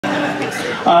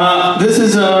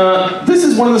This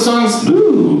is one of the songs.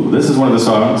 Ooh, this is one of the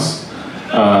songs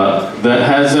that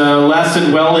has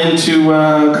lasted well into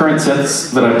current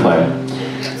sets that I play.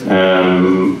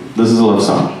 This is a love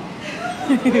song.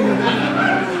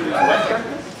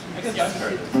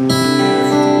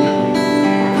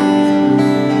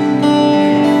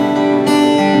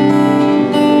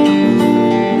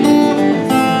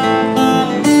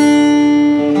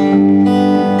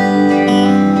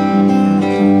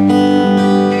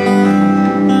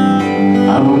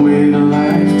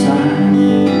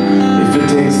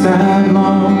 That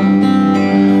long,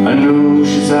 I know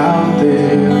she's out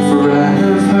there, for I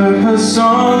have heard her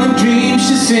song and dreams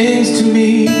she sings to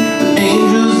me, an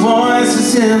angel's voice, a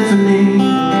symphony.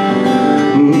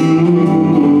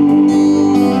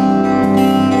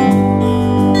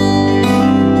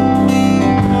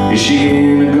 Is she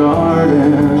in a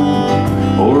garden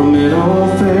or a meadow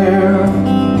fair?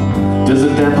 Does the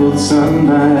dappled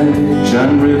sunlight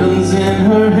shine ribbons in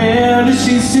her hair? Does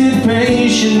she sit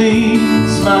patiently,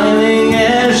 smiling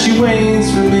as she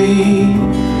waits for me?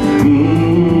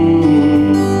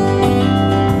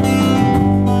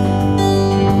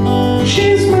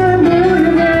 She's my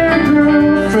millionaire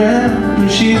girlfriend,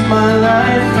 she's my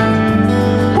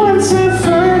life. Once I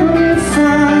finally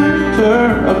find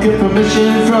her, I'll get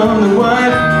permission from the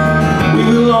wife. We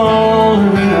will all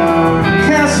live in our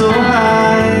castle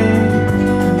high,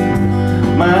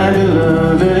 my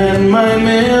beloved and my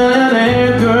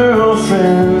millionaire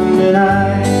girlfriend and I.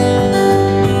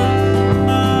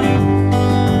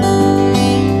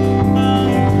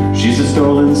 She's a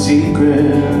stolen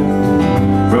secret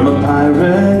from a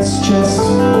pirate's chest.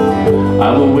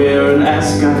 I will wear an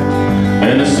ascot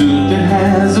and a suit that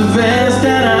has a vest,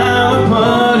 and I will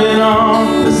put it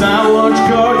on as I watch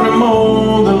Gardner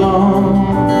mow the lawn.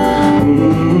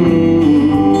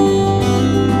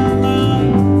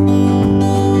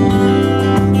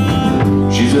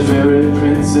 She's a fairy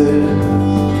princess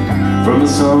from a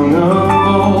song of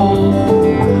old.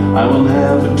 I will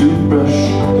have a toothbrush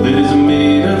that is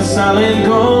made of solid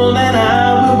gold, and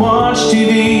I will watch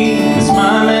TV as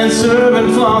my manservant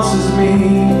flosses me.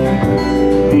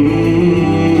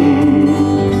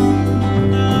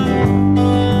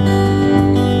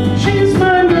 She's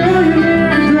my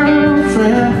millionaire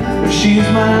girlfriend, she's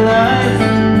my life.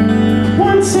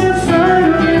 Once I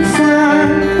finally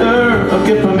find her, I'll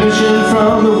get permission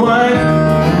from the wife.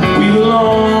 We will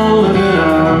all live in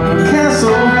our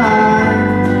castle high,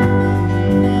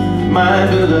 my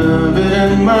beloved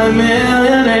and my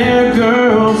millionaire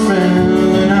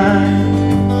girlfriend and I.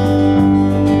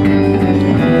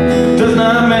 Does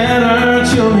not matter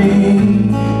to me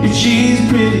if she's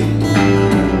pretty,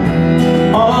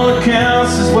 all that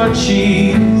counts is what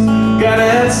she's got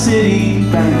at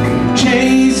Citibank,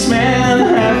 Chase,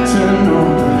 Manhattan,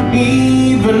 or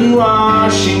even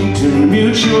Washington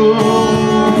Mutual.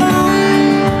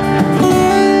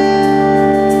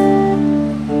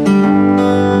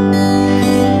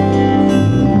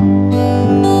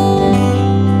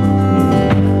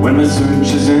 When my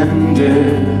search is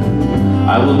ended,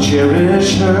 I will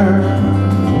cherish her.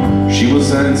 She will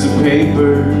sign some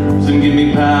papers and give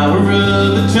me power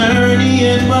of attorney,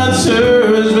 and what's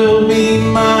hers will be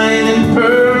mine in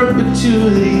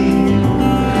perpetuity.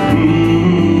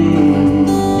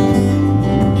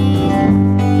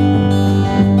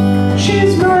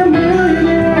 She's my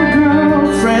millionaire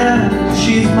girlfriend,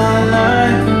 she's my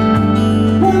life.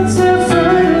 Once I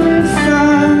finally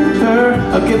find her,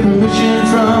 I'll get permission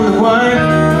from the wife.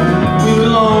 We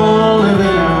will all live in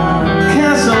our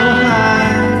castle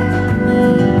high,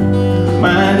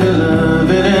 my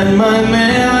beloved and my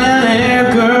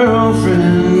millionaire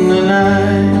girlfriend and I,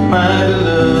 my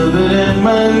beloved and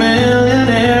my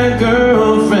millionaire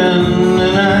girlfriend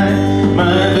and I,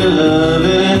 my beloved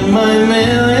and my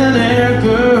millionaire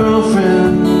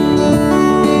girlfriend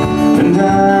and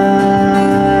I.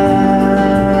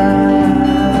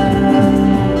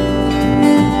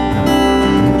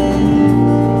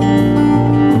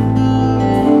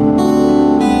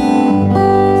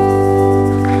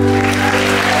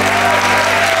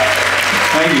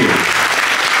 Thank you.